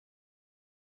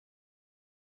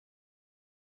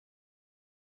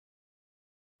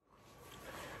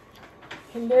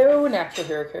Hello, natural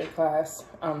hair care class.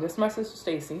 This is my sister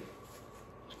Stacy.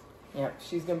 Yep,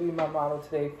 she's gonna be my model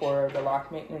today for the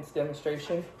lock maintenance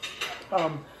demonstration.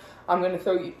 I'm gonna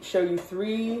show you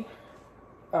three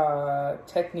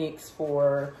techniques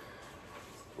for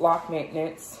lock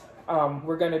maintenance.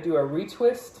 We're gonna do a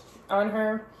retwist on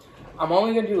her. I'm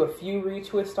only gonna do a few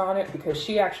retwists on it because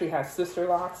she actually has sister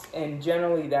locks, and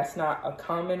generally that's not a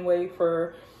common way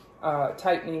for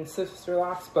tightening sister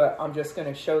locks, but I'm just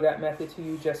going to show that method to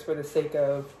you just for the sake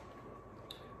of,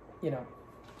 you know,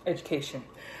 education.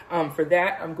 For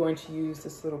that, I'm going to use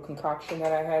this little concoction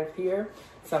that I have here,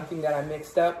 something that I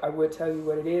mixed up. I would tell you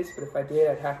what it is, but if I did,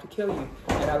 I'd have to kill you.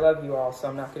 And I love you all, so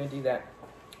I'm not going to do that.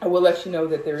 I will let you know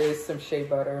that there is some shea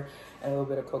butter and a little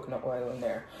bit of coconut oil in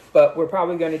there. But we're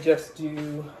probably going to just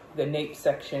do the nape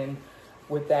section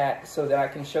with that so that I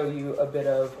can show you a bit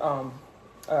of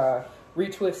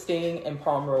retwisting and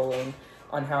palm rolling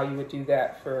on how you would do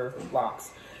that for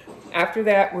locks. After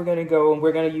that, we're going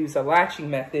to use a latching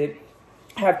method.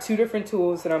 I have two different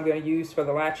tools that I'm going to use for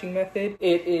the latching method.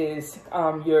 It is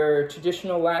your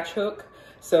traditional latch hook.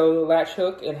 So the latch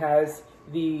hook, it has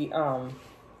the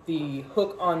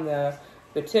hook on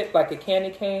the tip like a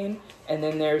candy cane, and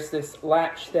then there's this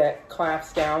latch that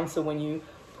clasps down, so when you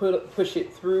push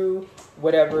it through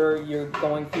whatever you're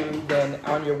going through, then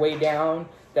on your way down,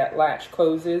 that latch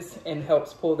closes and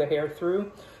helps pull the hair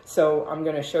through. So I'm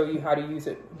going to show you how to use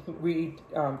it,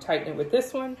 tighten it with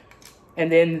this one. And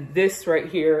then this right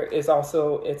here is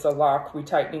also, it's a lock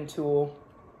retightening tool.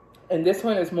 And this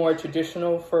one is more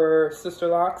traditional for sister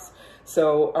locks.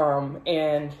 So,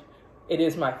 and it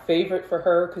is my favorite for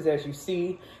her because as you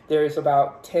see, there's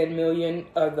about 10 million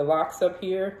of the locks up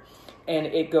here, and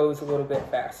it goes a little bit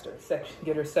faster.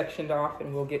 Get her sectioned off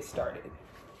and we'll get started.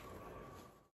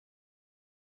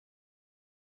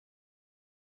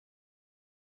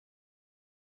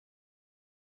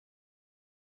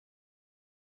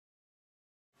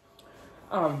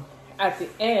 At the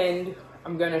end,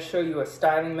 I'm going to show you a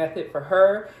styling method for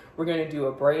her. We're going to do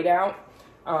a braid out.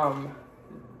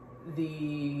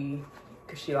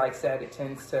 Because she likes that, it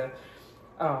tends to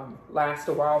last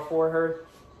a while for her.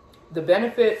 The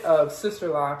benefit of sister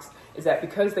locks is that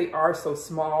because they are so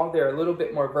small, they're a little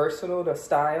bit more versatile to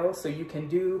style. So you can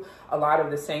do a lot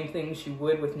of the same things you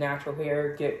would with natural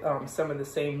hair, get some of the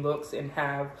same looks and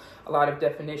have a lot of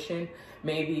definition.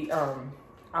 Maybe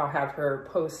I'll have her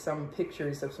post some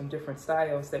pictures of some different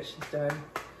styles that she's done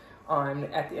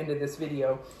at the end of this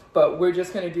video. But we're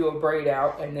just going to do a braid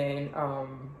out, and then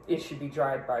it should be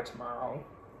dried by tomorrow,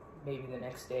 maybe the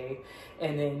next day,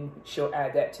 and then she'll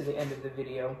add that to the end of the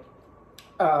video.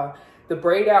 The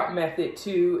braid out method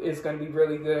too is going to be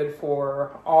really good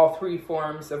for all three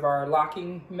forms of our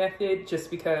locking method,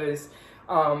 just because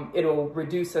it'll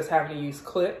reduce us having to use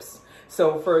clips.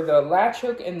 So for the latch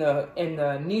hook and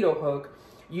the needle hook,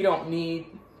 you don't need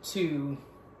to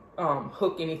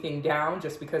hook anything down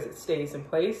just because it stays in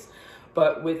place.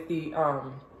 But with the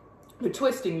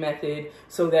twisting method,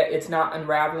 so that it's not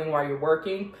unraveling while you're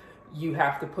working, you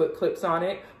have to put clips on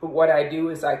it. But what I do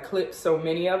is I clip so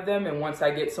many of them, and once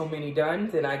I get so many done,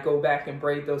 then I go back and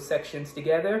braid those sections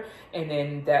together, and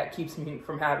then that keeps me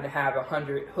from having to have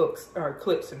 100 hooks or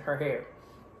clips in her hair.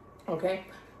 Okay,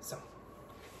 so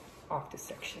off the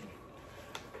section.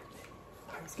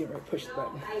 I was getting ready to push the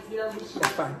button. That's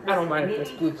fine. I don't mind if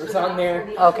there's bloopers on there.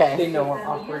 Okay. They know I'm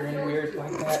awkward and weird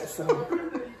like that, so.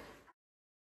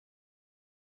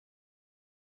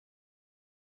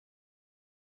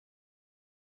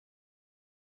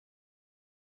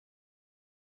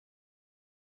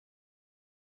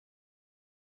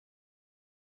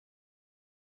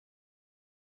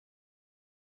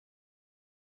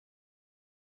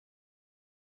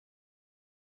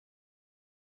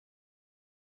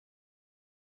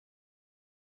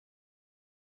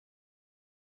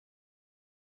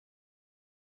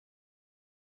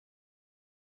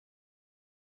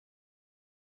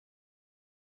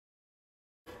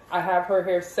 I have her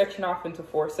hair sectioned off into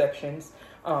 4 sections.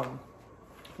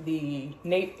 The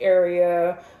nape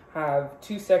area, I have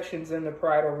 2 sections in the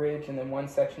parietal ridge and then 1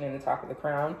 section in the top of the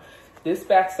crown. This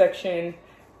back section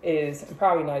is,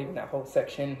 probably not even that whole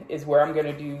section, is where I'm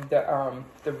gonna do the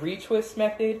retwist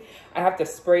method. I have to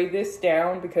spray this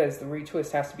down because the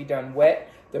retwist has to be done wet.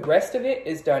 The rest of it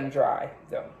is done dry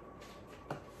though.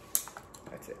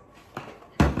 That's it.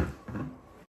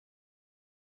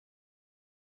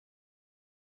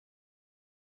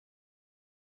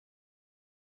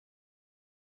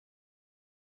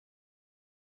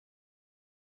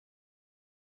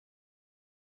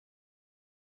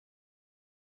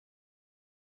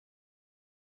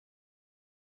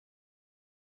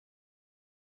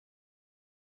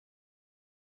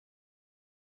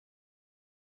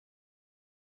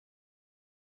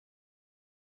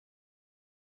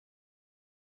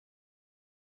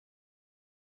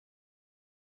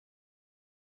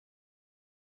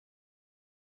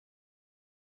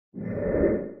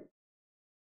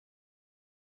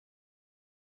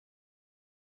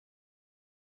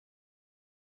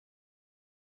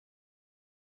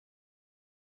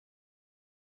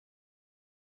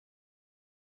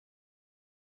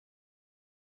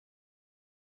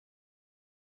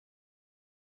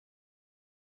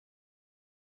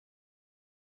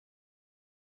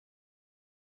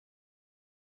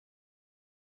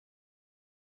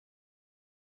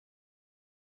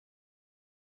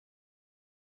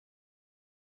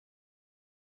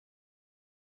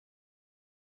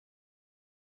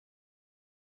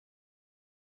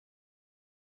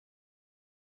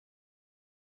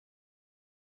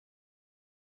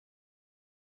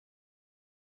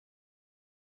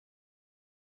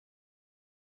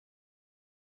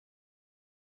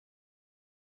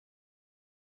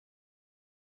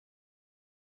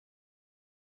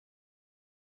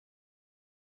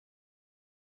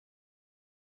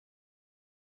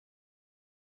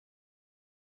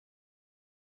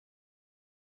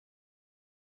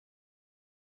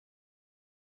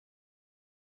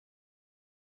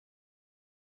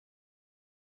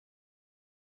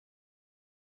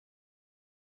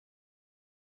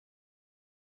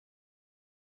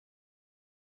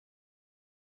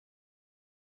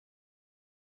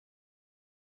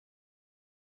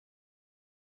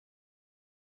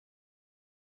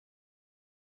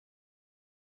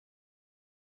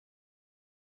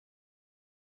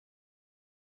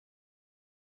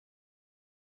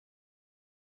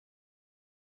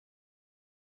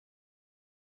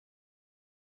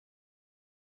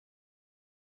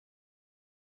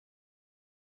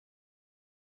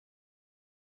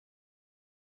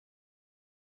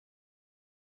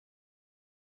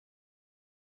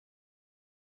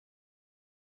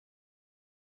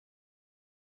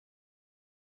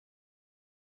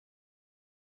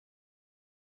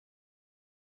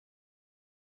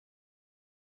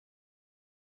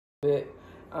 bit.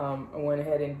 I went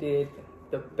ahead and did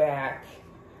the back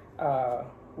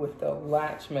with the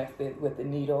latch method with the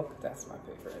needle. That's my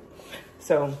favorite.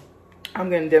 So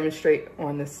I'm going to demonstrate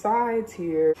on the sides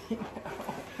here.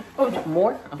 Oh,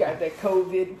 more? Got that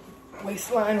COVID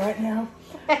waistline right now.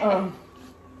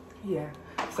 Yeah,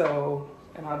 so,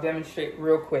 and I'll demonstrate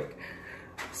real quick.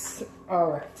 So, all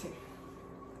right.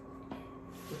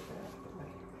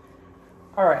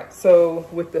 All right, so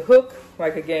with the hook,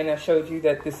 like again, I showed you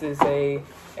that this is it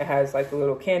has like a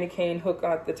little candy cane hook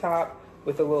at the top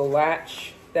with a little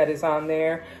latch that is on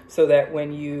there, so that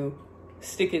when you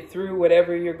stick it through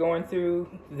whatever you're going through,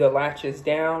 the latch is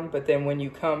down, but then when you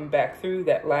come back through,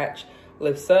 that latch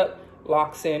lifts up,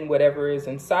 locks in whatever is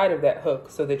inside of that hook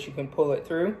so that you can pull it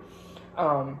through.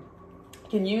 You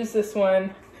can use this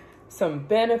one. Some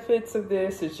benefits of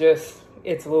this is just,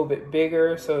 it's a little bit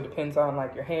bigger, so it depends on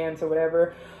like your hands or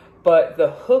whatever, but the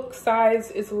hook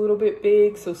size is a little bit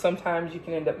big, so sometimes you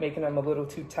can end up making them a little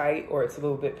too tight or it's a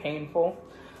little bit painful.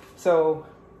 So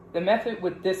the method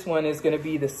with this one is going to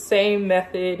be the same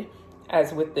method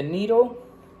as with the needle,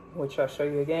 which I'll show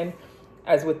you again.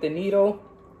 As with the needle,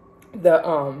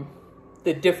 the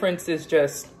difference is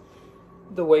just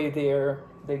the way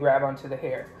they grab onto the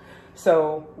hair.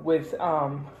 So with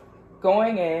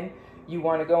going in, you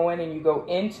want to go in and you go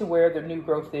into where the new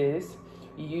growth is.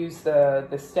 You use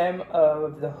the stem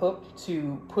of the hook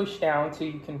to push down till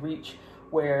you can reach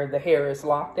where the hair is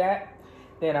locked at.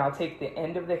 Then I'll take the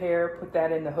end of the hair, put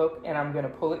that in the hook, and I'm going to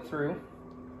pull it through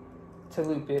to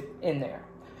loop it in there.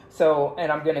 So,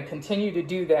 and I'm going to continue to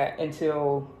do that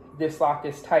until this lock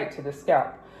is tight to the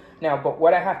scalp. Now, but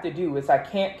what I have to do is I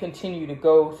can't continue to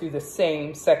go through the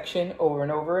same section over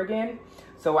and over again.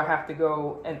 So I have to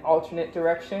go an alternate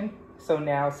direction. So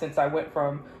now, since I went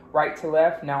from right to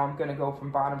left, now I'm going to go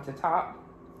from bottom to top,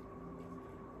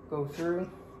 go through.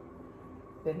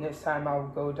 Then this time I'll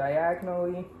go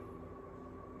diagonally.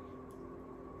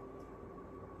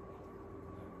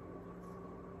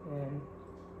 And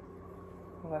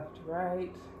left to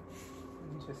right,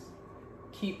 and just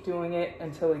keep doing it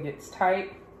until it gets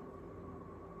tight.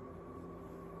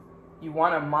 You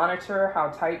want to monitor how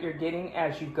tight you're getting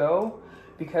as you go,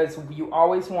 because you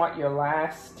always want your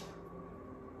last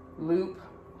loop,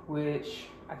 which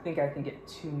I think I can get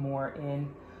 2 more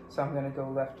in. So I'm going to go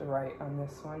left to right on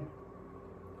this one,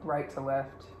 right to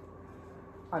left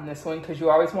on this one, because you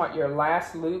always want your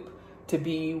last loop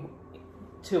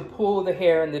to pull the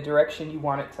hair in the direction you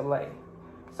want it to lay.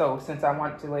 So since I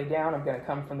want it to lay down, I'm going to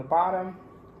come from the bottom,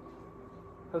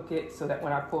 hook it so that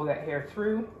when I pull that hair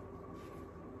through,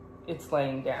 it's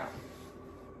laying down.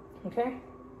 Okay?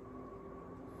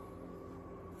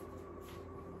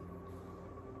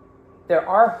 There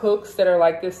are hooks that are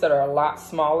like this that are a lot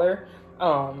smaller,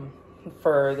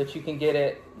 that you can get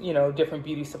at, you know, different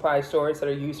beauty supply stores that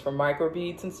are used for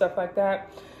microbeads and stuff like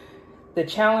that. The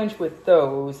challenge with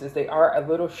those is they are a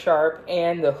little sharp,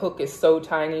 and the hook is so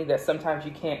tiny that sometimes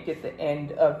you can't get the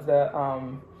end of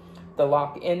the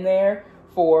lock in there.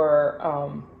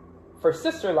 For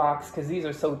sister locks, because these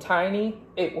are so tiny,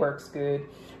 it works good.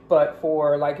 But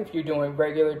for like if you're doing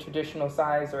regular traditional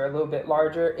size or a little bit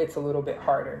larger, it's a little bit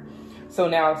harder. So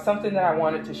now something that I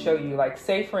wanted to show you, like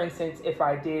say for instance, if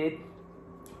I did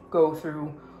go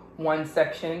through one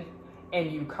section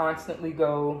and you constantly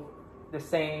go the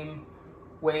same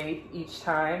way each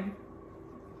time,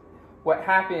 what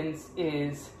happens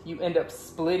is you end up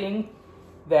splitting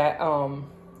that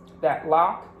that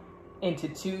lock into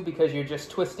 2 because you're just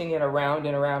twisting it around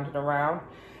and around and around.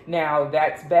 Now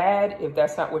that's bad if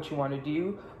that's not what you want to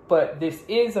do, but this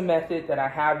is a method that I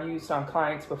have used on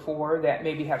clients before that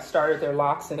maybe have started their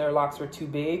locks and their locks were too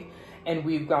big, and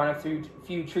we've gone through a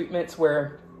few treatments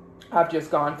where I've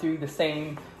just gone through the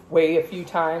same way a few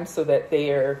times so that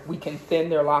we can thin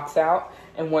their locks out.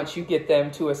 And once you get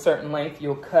them to a certain length,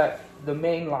 you'll cut the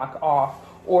main lock off,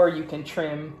 or you can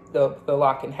trim the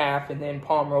lock in half and then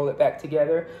palm roll it back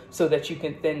together so that you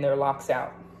can thin their locks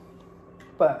out.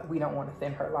 But we don't want to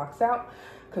thin her locks out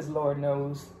because Lord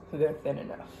knows they're thin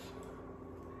enough.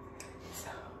 So,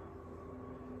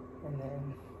 and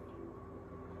then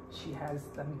she has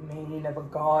the mane of a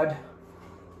god.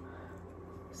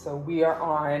 So we are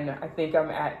on, I think I'm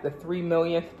at the 3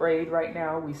 millionth braid right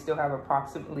now. We still have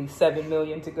approximately 7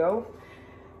 million to go,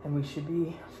 and we should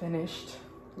be finished.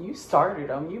 You started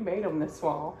them, you made them this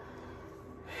small.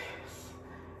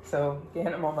 So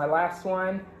again, I'm on my last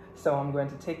one. So I'm going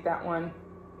to take that one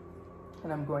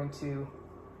and I'm going to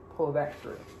pull that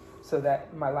through so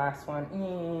that my last one,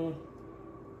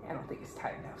 I don't think it's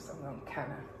tight enough. So I'm going to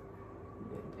kind of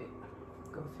a little bit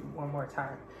go through one more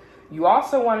time. You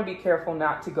also want to be careful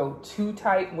not to go too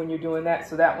tight when you're doing that.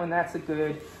 So that's a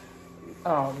good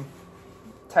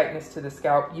tightness to the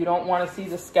scalp. You don't want to see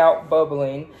the scalp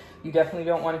bubbling. You definitely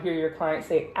don't want to hear your client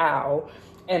say, ow.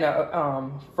 And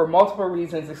for multiple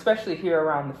reasons, especially here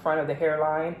around the front of the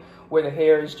hairline where the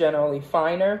hair is generally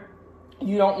finer,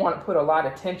 you don't want to put a lot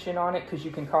of tension on it because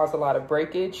you can cause a lot of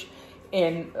breakage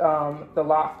in the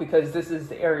lock, because this is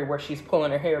the area where she's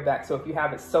pulling her hair back. So if you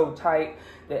have it so tight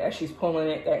that as she's pulling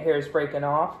it, that hair is breaking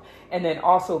off. And then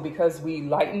also because we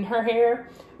lighten her hair,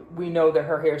 we know that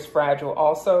her hair is fragile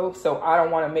also. So I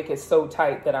don't want to make it so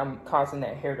tight that I'm causing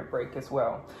that hair to break as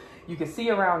well. You can see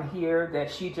around here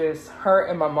that her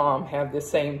and my mom have the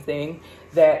same thing,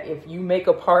 that if you make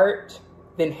a part,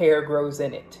 then hair grows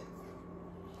in it.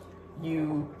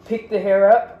 You pick the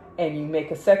hair up and you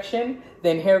make a section,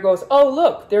 then hair goes, oh,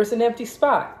 look, there's an empty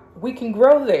spot. We can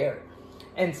grow there.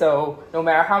 And so no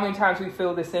matter how many times we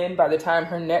fill this in, by the time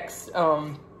her next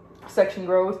section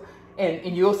grows,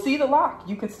 and you'll see the lock.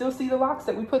 You can still see the locks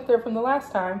that we put there from the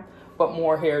last time, but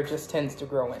more hair just tends to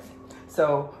grow in.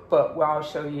 So, but well, I'll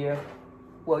show you,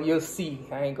 well, you'll see.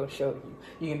 I ain't gonna show you.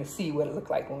 You're gonna see what it look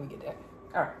like when we get there.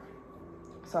 All right,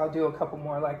 so I'll do a couple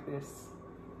more like this.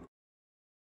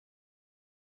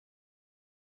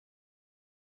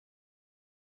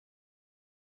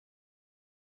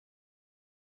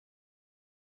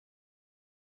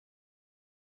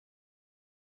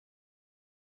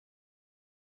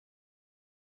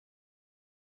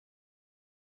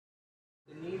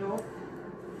 The needle,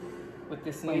 with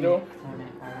this needle.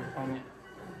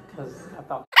 Because I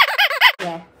thought.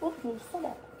 Yeah. I'm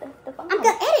gonna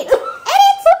edit.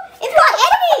 It's called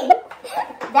editing.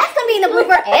 That's gonna be in the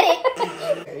blooper.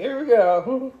 Edit. Here we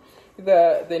go.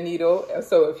 The needle.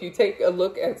 So if you take a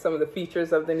look at some of the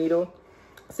features of the needle,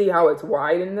 see how it's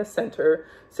wide in the center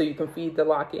so you can feed the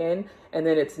lock in, and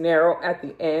then it's narrow at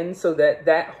the end so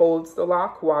that holds the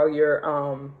lock while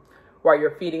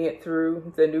you're feeding it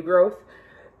through the new growth.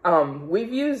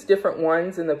 We've used different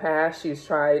ones in the past. She's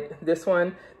tried this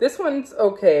one. This one's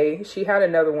okay. She had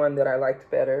another one that I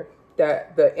liked better,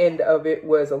 that the end of it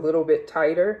was a little bit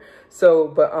tighter. So,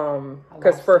 but,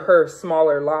 cause for her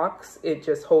smaller locks, it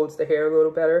just holds the hair a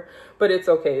little better, but it's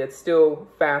okay. It's still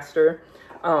faster.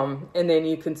 And then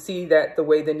you can see that the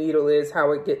way the needle is,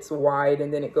 how it gets wide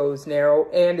and then it goes narrow,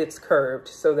 and it's curved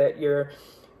so that you're,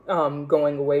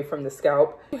 going away from the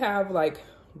scalp. You have like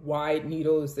wide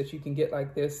needles that you can get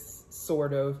like this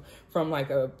sort of from like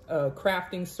a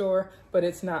crafting store, but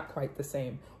it's not quite the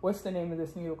same. What's the name of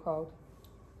this needle called?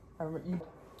 I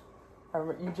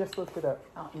remember you just looked it up.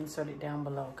 I'll insert it down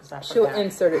below because I forgot. She'll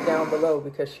insert it down below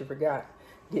because she forgot.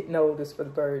 Getting old is for the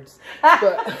birds.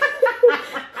 But,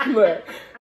 but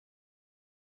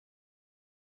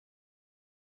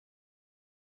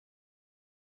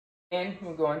and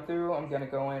we're going through, I'm gonna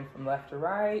go in from left to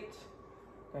right.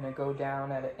 Gonna go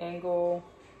down at an angle,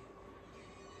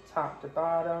 top to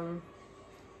bottom,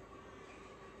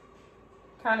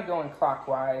 kind of going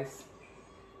clockwise.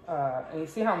 And you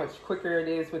see how much quicker it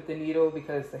is with the needle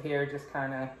because the hair just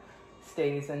kind of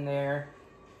stays in there,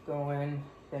 going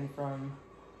then from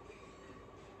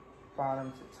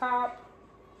bottom to top.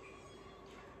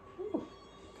 Ooh.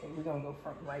 Okay, we're gonna go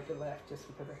from right to left just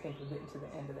because I think we're getting to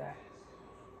the end of that.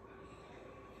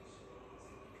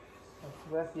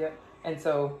 Left, yep. And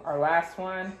so our last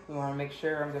one, we want to make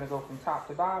sure I'm going to go from top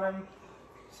to bottom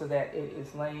so that it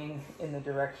is laying in the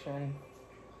direction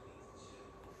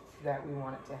that we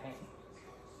want it to hang.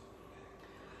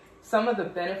 Some of the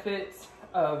benefits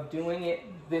of doing it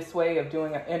this way, of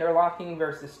doing an interlocking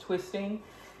versus twisting,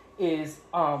 is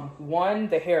one,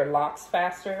 the hair locks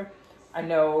faster. I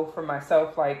know for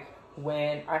myself, like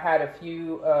when I had a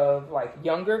few of like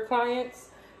younger clients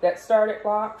that started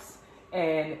locks,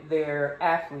 and they're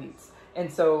athletes, and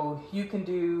so you can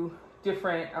do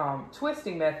different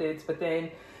twisting methods, but then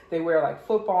they wear like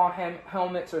football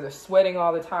helmets, or they're sweating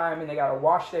all the time and they got to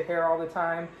wash their hair all the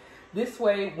time. This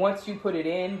way, once you put it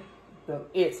in,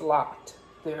 it's locked.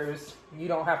 You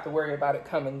don't have to worry about it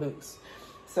coming loose.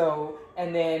 So,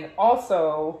 and then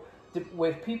also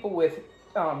with people with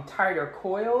tighter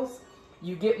coils,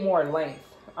 you get more length.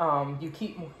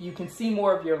 You can see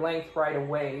more of your length right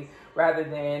away rather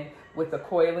than with the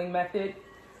coiling method.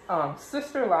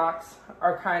 Sister locks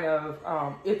are kind of,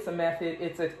 it's a method,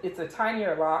 it's a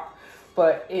tinier lock,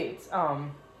 but it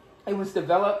was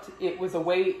developed, it was a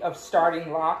way of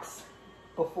starting locks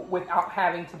without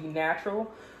having to be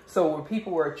natural. So when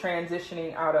people were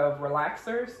transitioning out of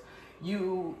relaxers,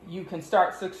 you can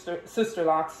start sister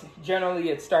locks.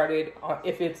 Generally it started,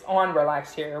 if it's on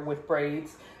relaxed hair, with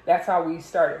braids. That's how we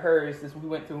started hers, is we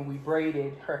went through and we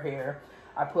braided her hair.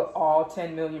 I put all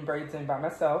 10 million braids in by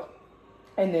myself.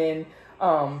 And then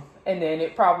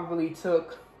it probably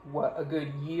took, what, a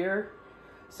good year.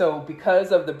 So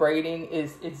because of the braiding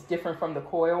it's different from the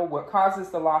coil, what causes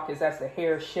the lock is as the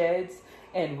hair sheds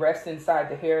and rests inside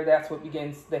the hair, that's what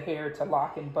begins the hair to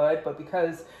lock and bud. But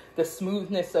because the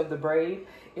smoothness of the braid,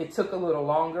 it took a little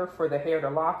longer for the hair to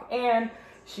lock. And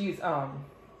she's,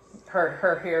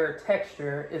 her hair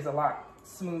texture is a lot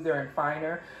smoother and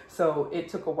finer. So it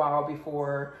took a while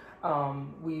before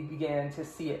we began to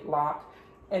see it lock.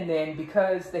 And then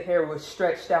because the hair was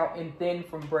stretched out and thin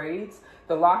from braids,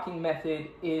 the locking method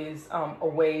is a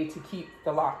way to keep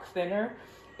the lock thinner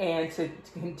and to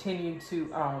continue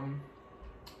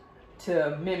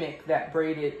to mimic that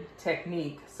braided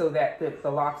technique, so that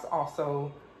the locks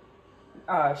also,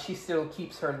 she still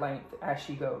keeps her length as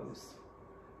she goes,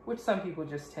 which some people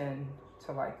just tend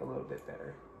to like a little bit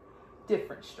better.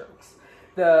 Different strokes.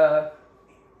 The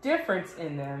difference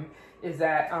in them is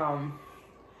that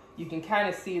you can kind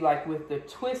of see, like with the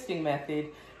twisting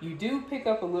method, you do pick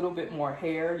up a little bit more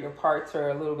hair. Your parts are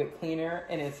a little bit cleaner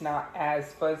and it's not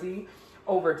as fuzzy.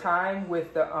 Over time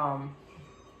with the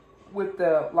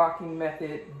locking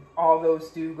method, all those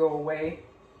do go away.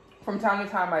 From time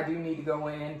to time I do need to go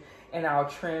in and I'll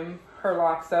trim her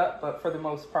locks up, but for the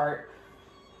most part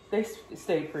they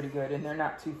stay pretty good and they're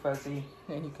not too fuzzy,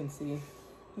 and you can see,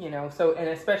 you know. So, and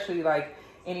especially like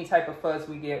any type of fuzz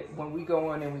we get when we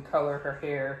go in and we color her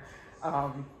hair,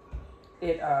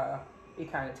 it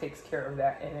kind of takes care of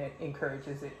that and it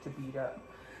encourages it to bead up.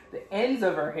 The ends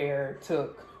of her hair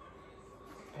took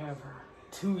ever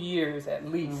 2 years at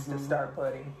least to start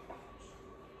budding.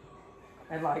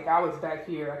 And like I was back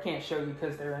here, I can't show you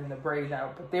because they're in the braid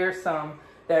out, but there's some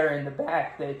that are in the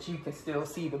back that you can still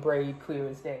see the braid clear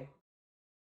as day.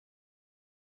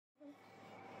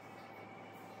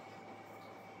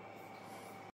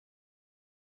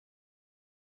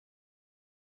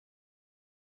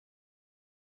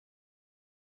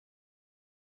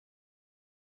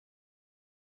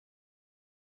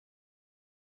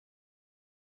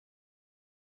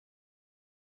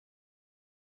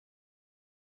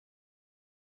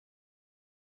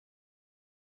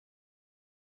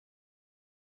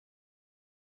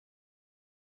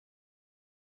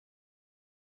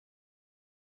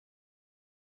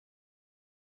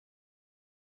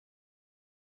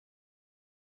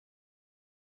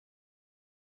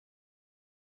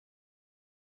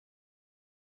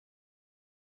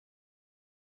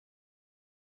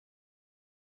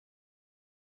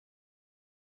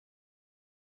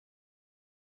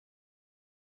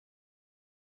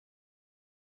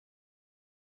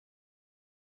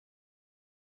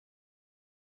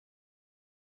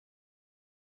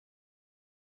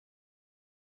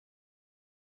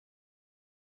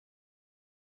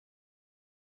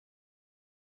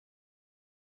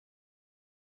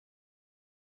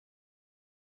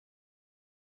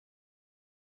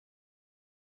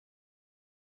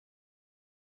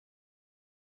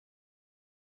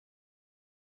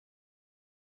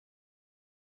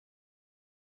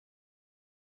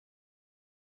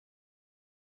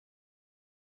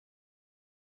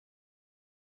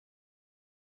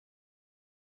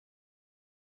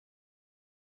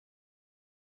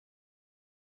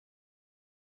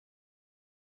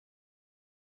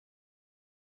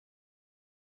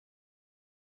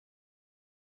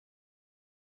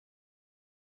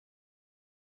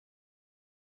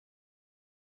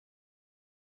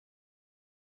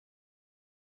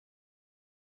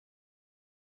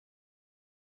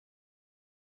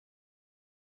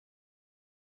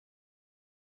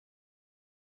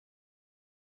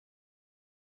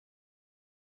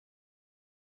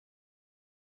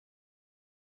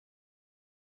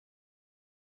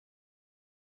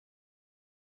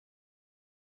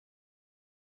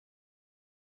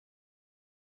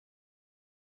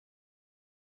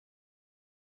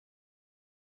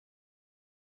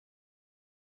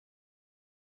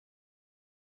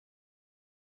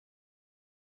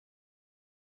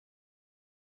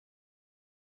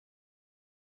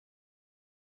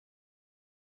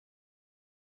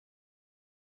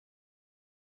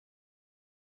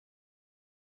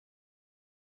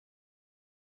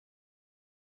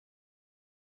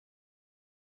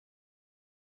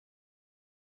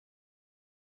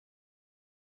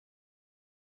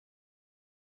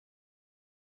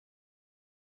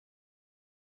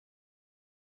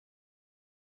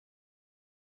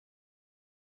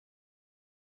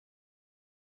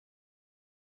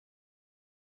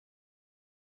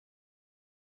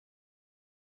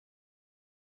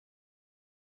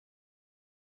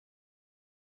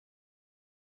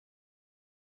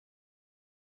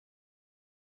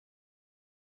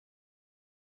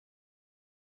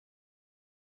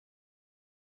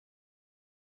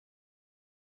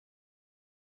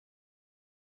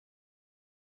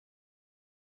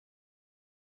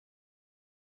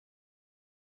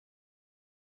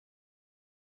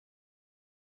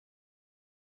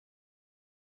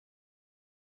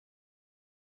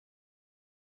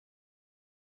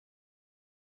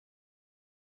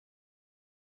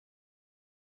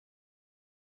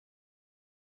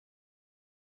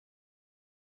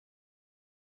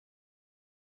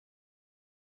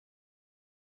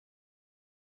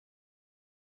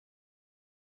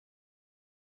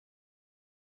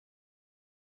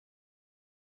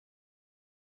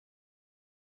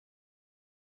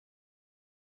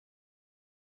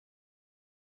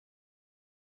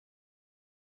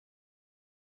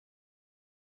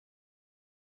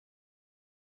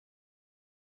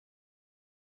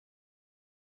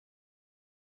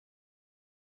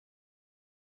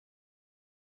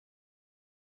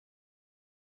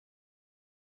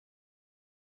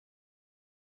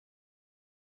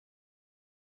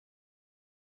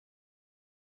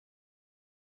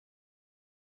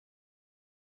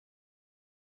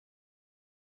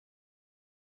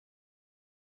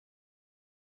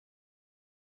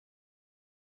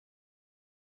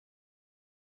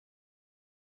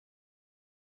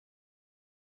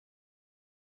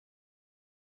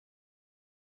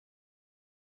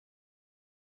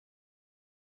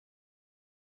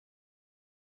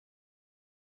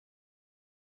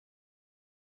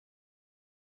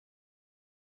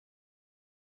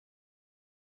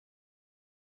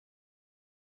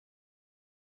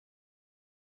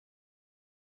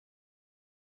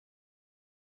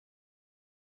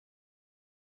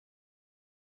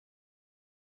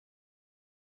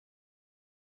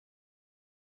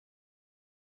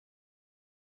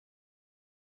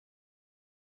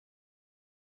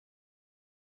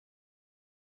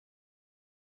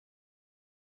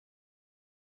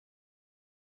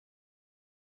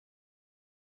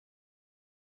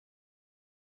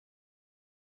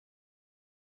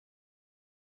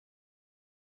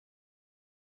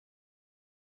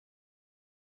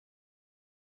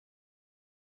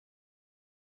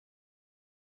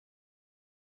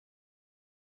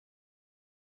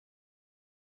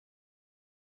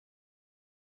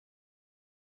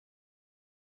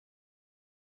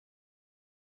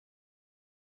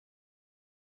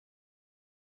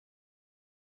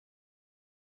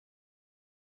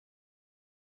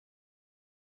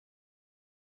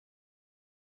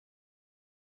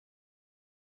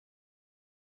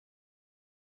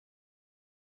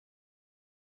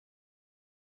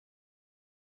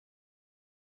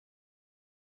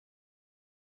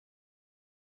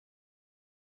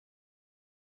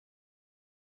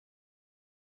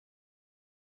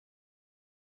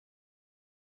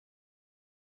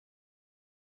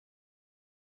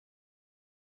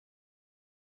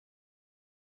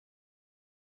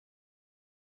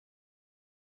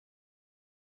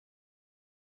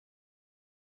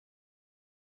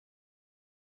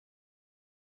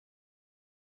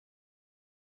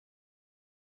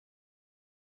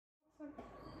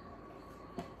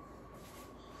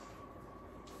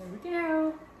 There we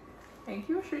go. Thank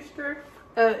you, sister.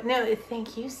 No,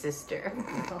 thank you, sister.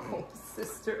 Oh,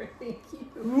 sister, thank you.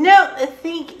 No,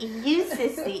 thank you,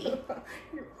 sissy.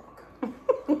 You're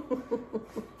welcome.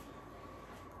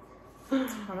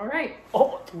 All right.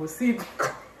 Oh, We'll see.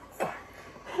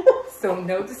 So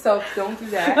note to self, don't do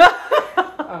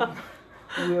that.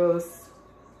 We'll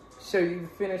show you the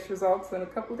finished results in a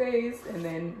couple days, and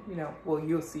then, you know, well,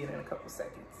 you'll see it in a couple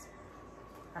seconds.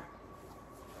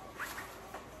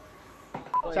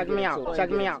 Check me out.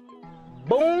 Check me out.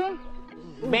 Boom,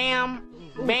 bam,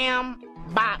 bam,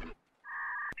 bop.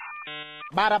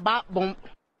 Bada bop, boom,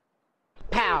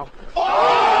 pow. Oh!